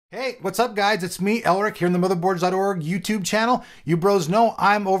Hey, what's up guys? It's me, Elric, here in the Motherboards.org YouTube channel. You bros know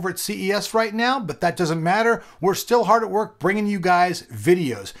I'm over at CES right now, but that doesn't matter. We're still hard at work bringing you guys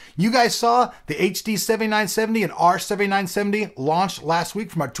videos. You guys saw the HD 7970 and R7970 launched last week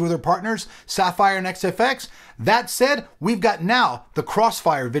from our two other partners, Sapphire and XFX. That said, we've got now the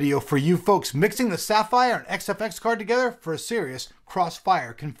Crossfire video for you folks, mixing the Sapphire and XFX card together for a serious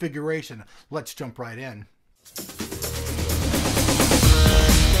Crossfire configuration. Let's jump right in.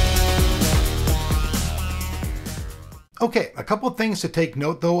 Okay, a couple things to take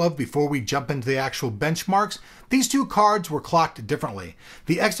note though of before we jump into the actual benchmarks. These two cards were clocked differently.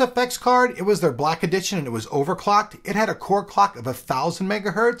 The XFX card, it was their black edition and it was overclocked. It had a core clock of 1000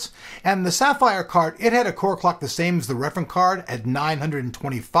 megahertz, and the Sapphire card, it had a core clock the same as the reference card at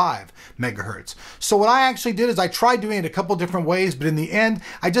 925 megahertz. So what I actually did is I tried doing it a couple different ways, but in the end,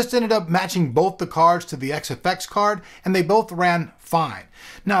 I just ended up matching both the cards to the XFX card, and they both ran fine.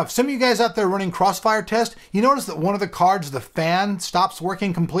 Now, if some of you guys out there running Crossfire test, you notice that one of the cards, the fan, stops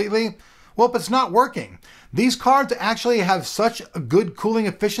working completely. Well, if it's not working, these cards actually have such a good cooling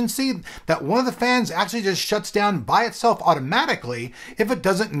efficiency that one of the fans actually just shuts down by itself automatically if it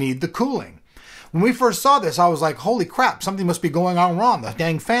doesn't need the cooling. When we first saw this, I was like, holy crap, something must be going on wrong. The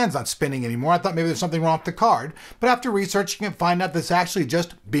dang fan's not spinning anymore. I thought maybe there's something wrong with the card. But after researching it, find out that's actually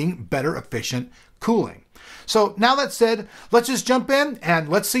just being better efficient cooling. So now that said, let's just jump in and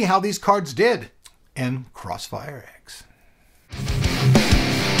let's see how these cards did in Crossfire X.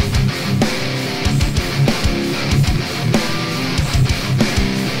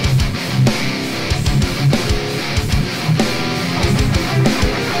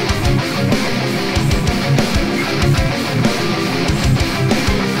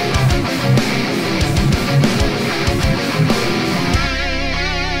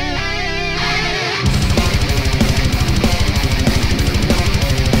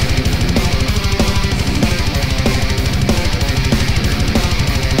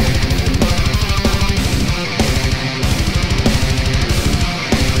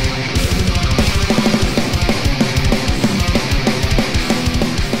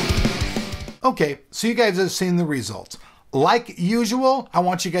 Okay, so you guys have seen the results. Like usual, I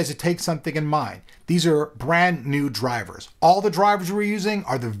want you guys to take something in mind. These are brand new drivers. All the drivers we're using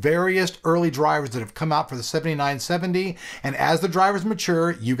are the various early drivers that have come out for the 7970, and as the drivers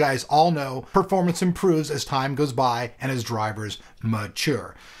mature, you guys all know performance improves as time goes by and as drivers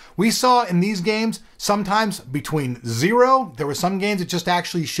mature. We saw in these games, sometimes between 0, there were some games that just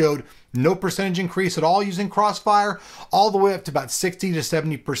actually showed no percentage increase at all using Crossfire, all the way up to about 60 to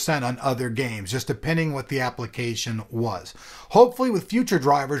 70% on other games, just depending what the application was. Hopefully with future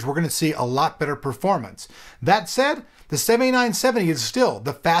drivers, we're going to see a lot better performance. That said, the 7970 is still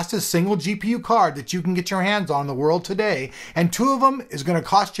the fastest single GPU card that you can get your hands on in the world today, and two of them is going to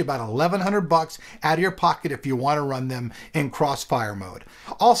cost you about $1,100 out of your pocket if you want to run them in Crossfire mode.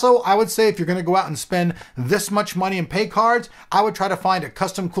 Also, I would say if you're going to go out and spend this much money and pay cards, I would try to find a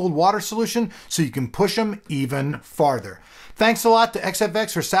custom cooled water solution so you can push them even farther. Thanks a lot to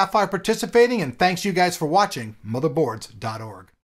XFX for Sapphire participating, and thanks you guys for watching Motherboards.org.